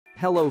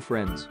Hello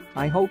friends,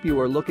 I hope you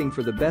are looking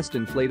for the best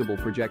inflatable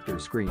projector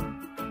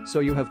screen. So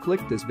you have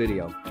clicked this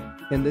video.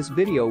 In this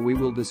video we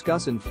will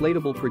discuss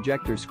inflatable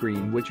projector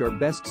screen which are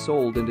best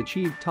sold and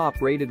achieve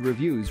top-rated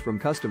reviews from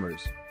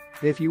customers.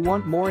 If you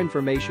want more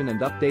information and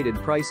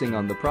updated pricing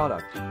on the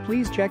product,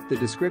 please check the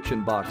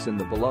description box in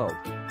the below.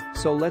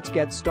 So let's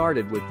get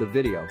started with the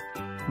video.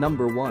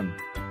 Number 1.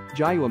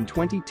 GYUEM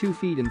 22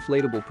 feet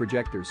inflatable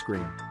projector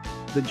screen.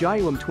 The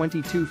GYUEM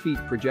 22 feet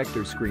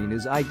projector screen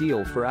is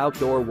ideal for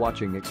outdoor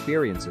watching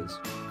experiences.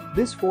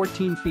 This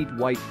 14 feet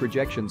white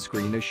projection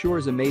screen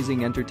assures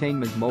amazing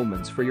entertainment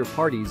moments for your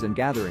parties and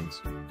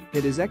gatherings.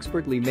 It is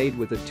expertly made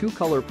with a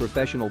two-color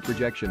professional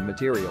projection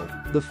material,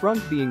 the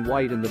front being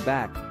white and the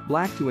back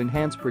black to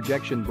enhance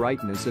projection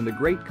brightness and a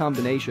great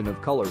combination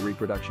of color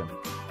reproduction.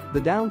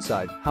 The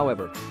downside,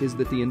 however, is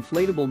that the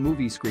inflatable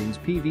movie screen's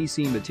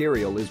PVC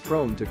material is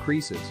prone to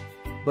creases.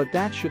 But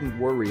that shouldn't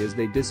worry as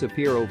they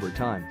disappear over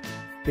time.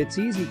 It's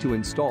easy to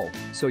install,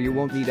 so you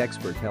won't need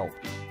expert help.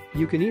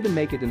 You can even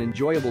make it an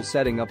enjoyable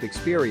setting up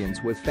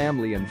experience with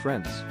family and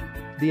friends.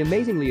 The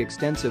amazingly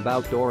extensive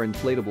outdoor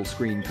inflatable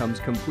screen comes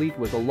complete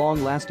with a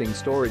long-lasting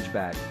storage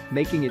bag,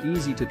 making it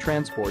easy to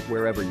transport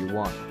wherever you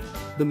want.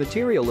 The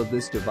material of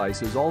this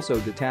device is also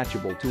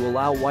detachable to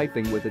allow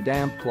wiping with a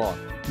damp cloth,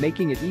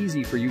 making it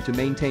easy for you to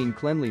maintain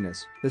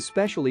cleanliness,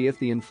 especially if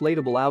the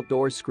inflatable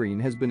outdoor screen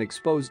has been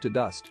exposed to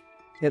dust.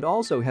 It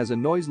also has a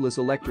noiseless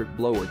electric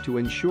blower to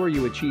ensure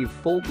you achieve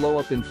full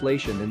blow-up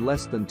inflation in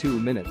less than 2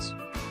 minutes.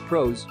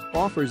 Pros: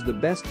 offers the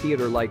best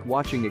theater-like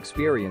watching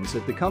experience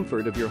at the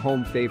comfort of your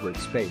home favorite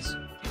space.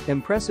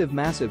 Impressive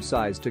massive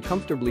size to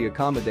comfortably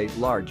accommodate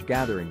large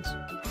gatherings.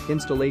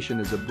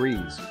 Installation is a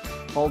breeze.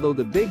 Although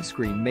the big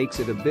screen makes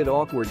it a bit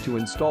awkward to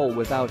install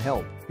without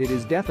help, it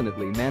is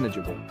definitely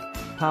manageable.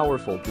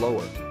 Powerful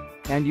blower.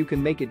 And you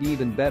can make it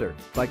even better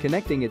by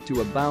connecting it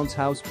to a bounce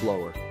house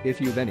blower,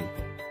 if you've any.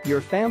 Your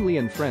family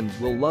and friends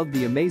will love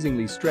the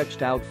amazingly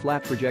stretched out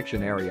flat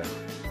projection area.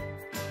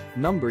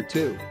 Number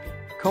 2.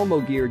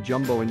 KHOMO Gear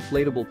Jumbo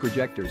Inflatable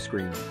Projector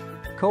Screen.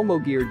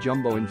 KHOMO Gear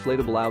Jumbo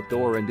Inflatable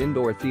Outdoor and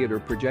Indoor Theater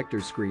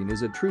Projector Screen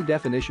is a true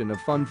definition of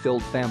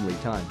fun-filled family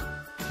time.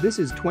 This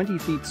 20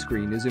 feet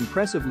screen is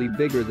impressively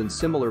bigger than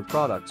similar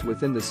products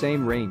within the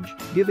same range,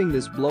 giving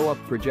this blow-up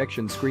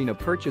projection screen a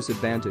purchase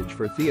advantage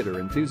for theater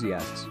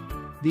enthusiasts.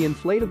 The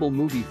inflatable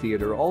movie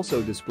theater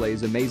also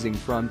displays amazing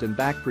front and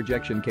back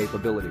projection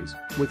capabilities,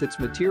 with its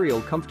material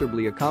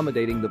comfortably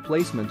accommodating the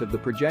placement of the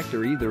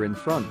projector either in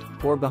front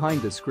or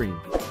behind the screen.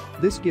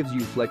 This gives you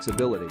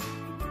flexibility.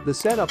 The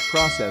setup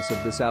process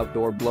of this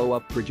outdoor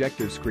blow-up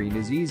projector screen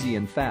is easy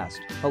and fast,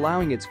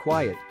 allowing its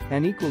quiet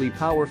and equally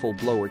powerful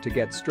blower to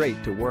get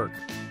straight to work.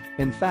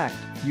 In fact,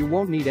 you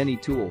won't need any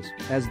tools,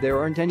 as there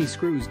aren't any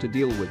screws to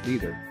deal with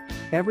either.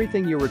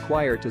 Everything you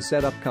require to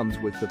set up comes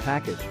with the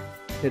package.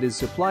 It is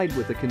supplied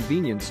with a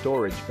convenient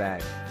storage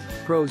bag.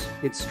 Pros: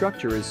 its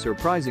structure is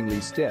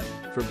surprisingly stiff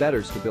for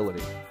better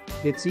stability.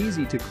 It's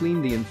easy to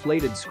clean the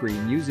inflated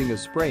screen using a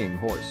spraying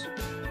hose.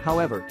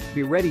 However,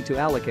 be ready to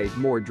allocate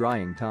more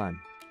drying time.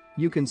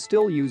 You can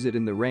still use it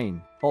in the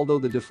rain, although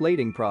the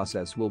deflating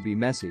process will be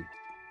messy.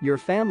 Your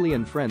family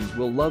and friends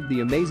will love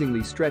the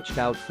amazingly stretched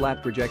out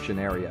flat projection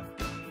area.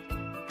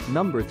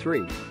 Number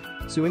 3.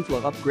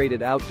 Sewinfla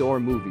Upgraded Outdoor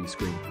Movie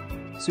Screen.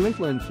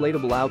 Sewinfla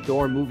Inflatable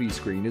Outdoor Movie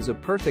Screen is a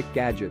perfect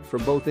gadget for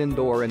both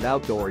indoor and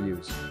outdoor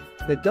use.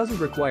 It doesn't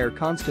require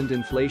constant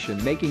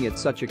inflation, making it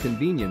such a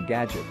convenient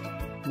gadget.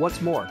 What's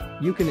more,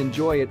 you can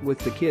enjoy it with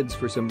the kids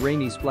for some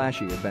rainy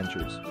splashy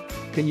adventures.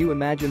 Can you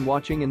imagine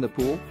watching in the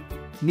pool?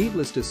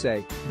 Needless to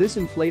say, this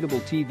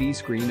inflatable TV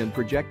screen and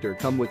projector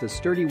come with a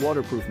sturdy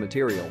waterproof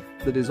material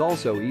that is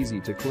also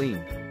easy to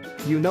clean.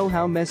 You know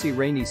how messy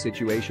rainy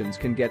situations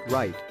can get,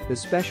 right,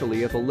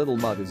 especially if a little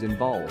mud is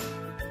involved.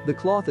 The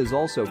cloth is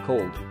also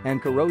cold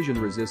and corrosion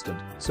resistant,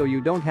 so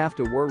you don't have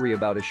to worry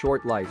about a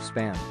short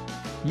lifespan.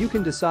 You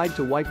can decide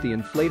to wipe the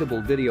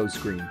inflatable video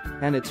screen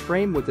and its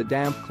frame with a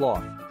damp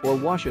cloth or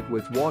wash it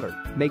with water,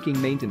 making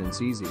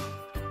maintenance easy.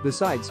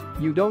 Besides,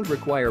 you don't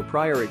require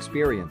prior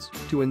experience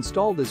to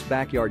install this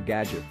backyard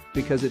gadget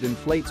because it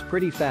inflates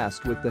pretty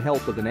fast with the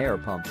help of an air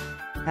pump.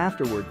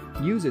 Afterward,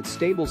 use its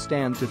stable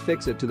stand to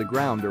fix it to the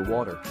ground or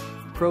water.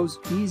 Pros: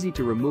 easy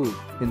to remove,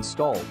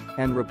 install,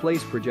 and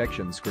replace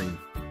projection screen.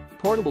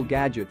 Portable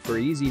gadget for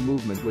easy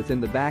movement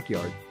within the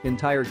backyard,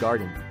 entire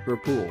garden, or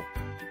pool.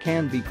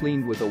 Can be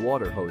cleaned with a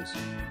water hose.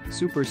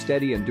 Super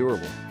steady and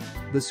durable.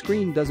 The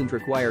screen doesn't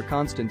require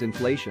constant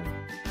inflation.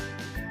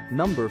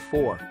 Number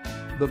 4.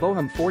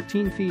 VIVOHOME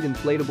 14 feet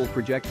inflatable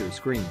projector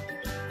screen.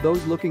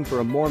 Those looking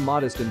for a more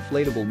modest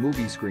inflatable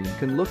movie screen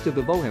can look to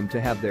VIVOHOME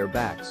to have their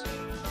backs.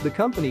 The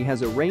company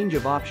has a range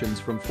of options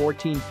from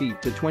 14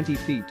 feet to 20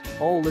 feet,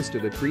 all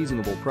listed at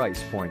reasonable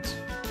price points,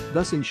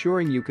 thus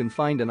ensuring you can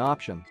find an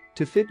option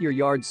to fit your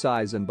yard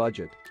size and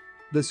budget.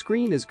 The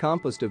screen is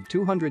composed of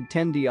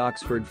 210D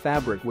Oxford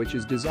fabric, which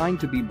is designed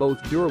to be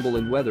both durable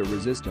and weather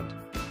resistant.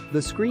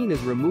 The screen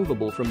is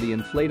removable from the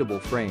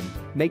inflatable frame,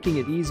 making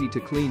it easy to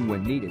clean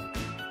when needed.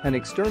 An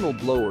external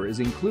blower is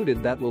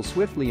included that will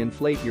swiftly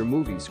inflate your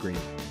movie screen.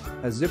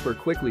 A zipper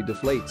quickly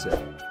deflates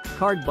it.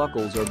 Card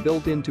buckles are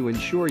built in to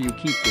ensure you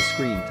keep the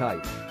screen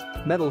tight.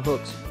 Metal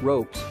hooks,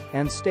 ropes,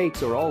 and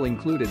stakes are all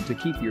included to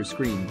keep your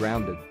screen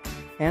grounded.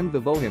 And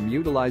VIVOHOME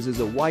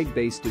utilizes a wide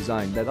base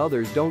design that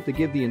others don't to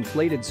give the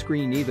inflated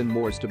screen even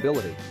more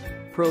stability.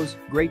 Pros: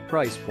 great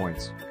price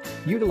points.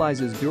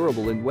 Utilizes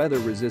durable and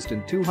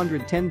weather-resistant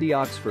 210D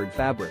Oxford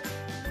fabric.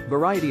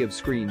 Variety of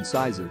screen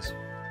sizes.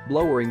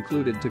 Blower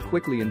included to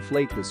quickly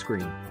inflate the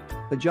screen.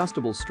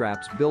 Adjustable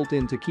straps built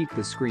in to keep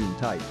the screen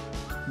tight.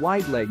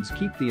 Wide legs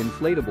keep the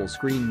inflatable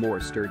screen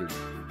more sturdy.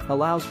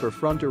 Allows for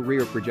front or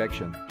rear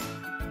projection.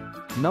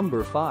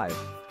 Number 5.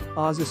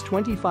 OZIS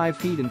 25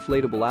 feet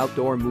Inflatable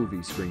Outdoor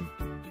Movie Screen.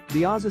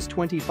 The OZIS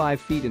 25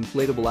 feet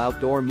Inflatable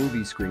Outdoor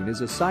Movie Screen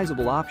is a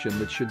sizable option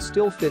that should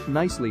still fit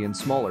nicely in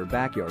smaller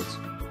backyards.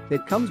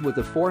 It comes with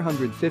a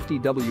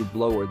 450W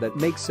blower that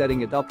makes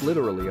setting it up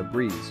literally a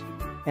breeze.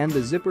 And the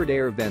zippered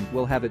air vent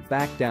will have it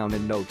back down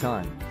in no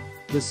time.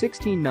 The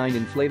 16:9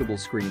 inflatable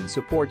screen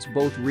supports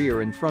both rear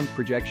and front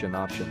projection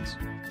options.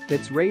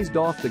 It's raised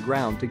off the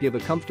ground to give a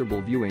comfortable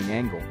viewing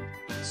angle.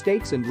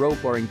 Stakes and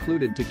rope are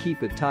included to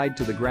keep it tied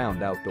to the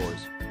ground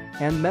outdoors.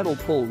 And metal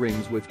pull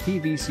rings with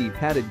PVC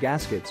padded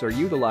gaskets are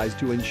utilized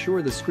to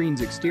ensure the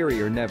screen's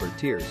exterior never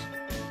tears.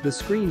 The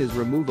screen is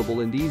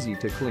removable and easy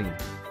to clean.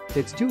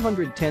 Its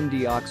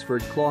 210D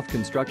Oxford cloth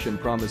construction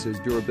promises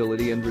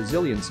durability and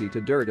resiliency to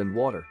dirt and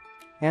water.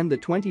 And the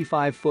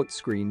 25-foot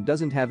screen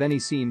doesn't have any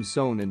seams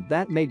sewn, and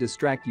that may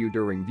distract you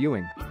during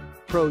viewing.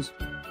 Pros: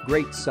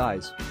 great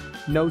size.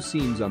 No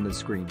seams on the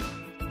screen.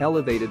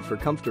 Elevated for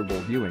comfortable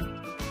viewing.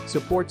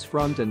 Supports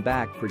front and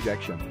back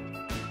projection.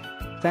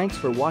 Thanks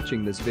for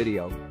watching this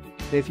video.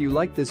 If you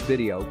like this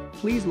video,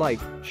 please like,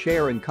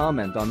 share and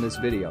comment on this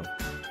video.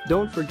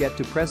 Don't forget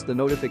to press the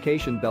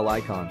notification bell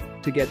icon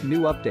to get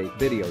new update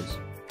videos.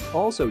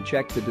 Also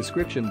check the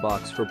description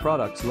box for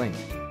products link.